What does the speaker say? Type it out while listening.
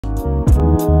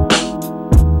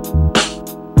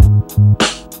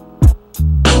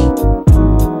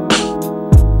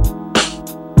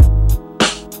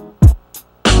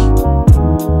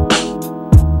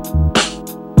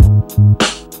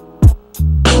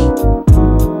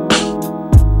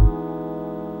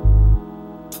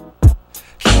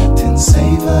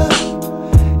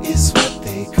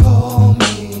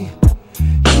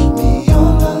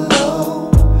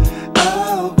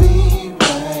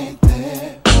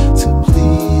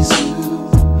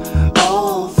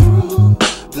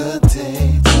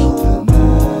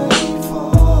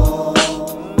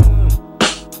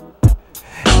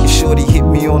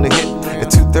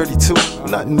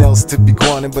wants to be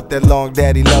grunting, but that long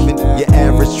daddy loving. Your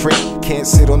average trick can't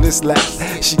sit on this lap.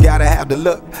 She gotta have the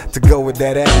look to go with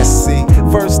that ass. See,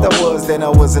 first I was, then I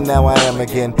wasn't, now I am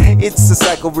again. It's a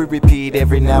cycle we repeat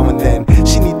every now and then.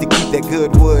 She need to keep that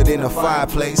good wood in her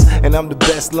fireplace, and I'm the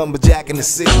best lumberjack in the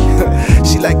city.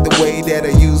 She like the way that I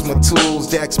use my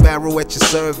tools. Jack Sparrow at your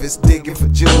service, digging for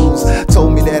jewels.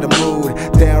 Told me that I'm rude,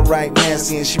 downright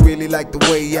nasty, and she really like the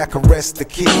way I caress the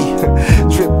key.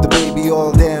 Trip the baby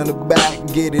all down the back,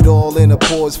 get it all in a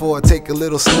pause before I take a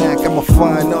little snack. I'm a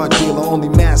fine art dealer, only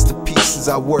masterpieces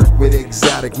I work with.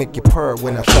 Exotic, make you purr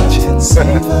when I touch it.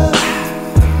 Saver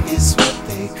is what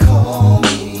they call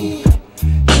me.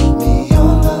 Hit me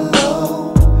on the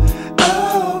low,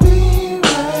 I'll be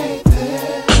right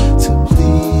there to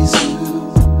please you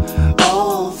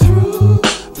all through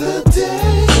the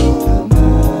day till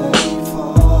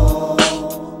nightfall.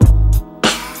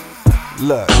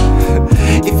 Look,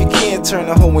 if you can't turn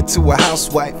a hoe into a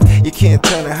housewife, you can't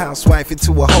turn a housewife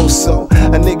into a hoe. So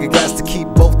a nigga got to keep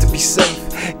both to be safe.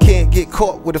 Can't get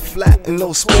caught with a flat and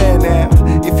no spare now.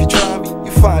 If you try me,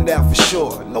 you find out for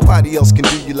sure. Nobody else can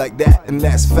do you like that, and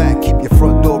that's fact. Keep your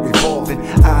front door revolving,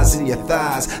 eyes in your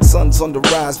thighs. Sun's on the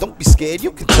rise, don't be scared,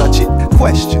 you can touch it.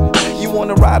 Question, you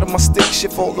wanna ride on my stick,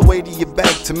 shift all the way to your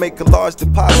bank to make a large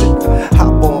deposit?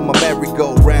 Hop on my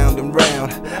merry-go round and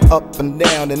round, up and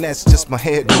down, and that's just my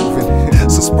head moving.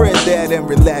 So spread that and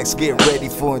relax, get ready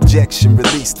for injection.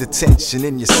 Release the tension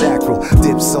in your sacral,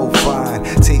 dip so fine,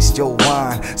 taste your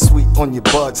wine, sweet on your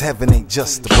buds, heaven ain't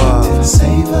just above.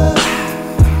 Saver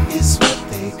is what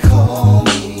they call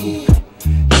me.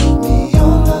 Hit me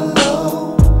on the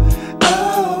low,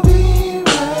 I'll be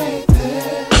right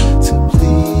there to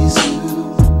please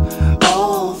you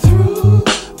all through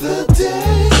the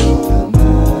day till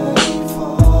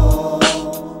nightfall.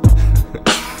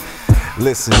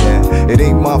 Listen, yeah, it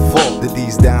ain't my fault that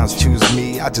these downs choose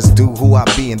me. I just do who I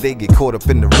be and they get caught up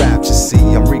in the rap. You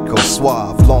see, I'm Rico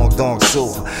Suave, long dong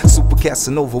silver, super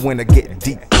Casanova when I get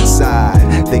deep inside.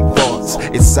 They thoughts,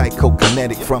 it's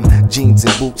psychokinetic, from jeans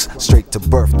and boots straight to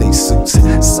birthday suits.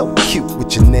 So cute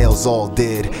with your nails all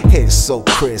did, hair so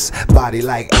crisp, body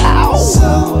like ow.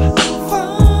 So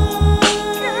fine,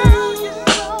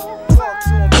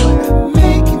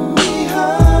 making me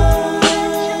high.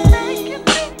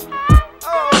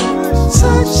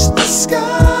 Touch the sky.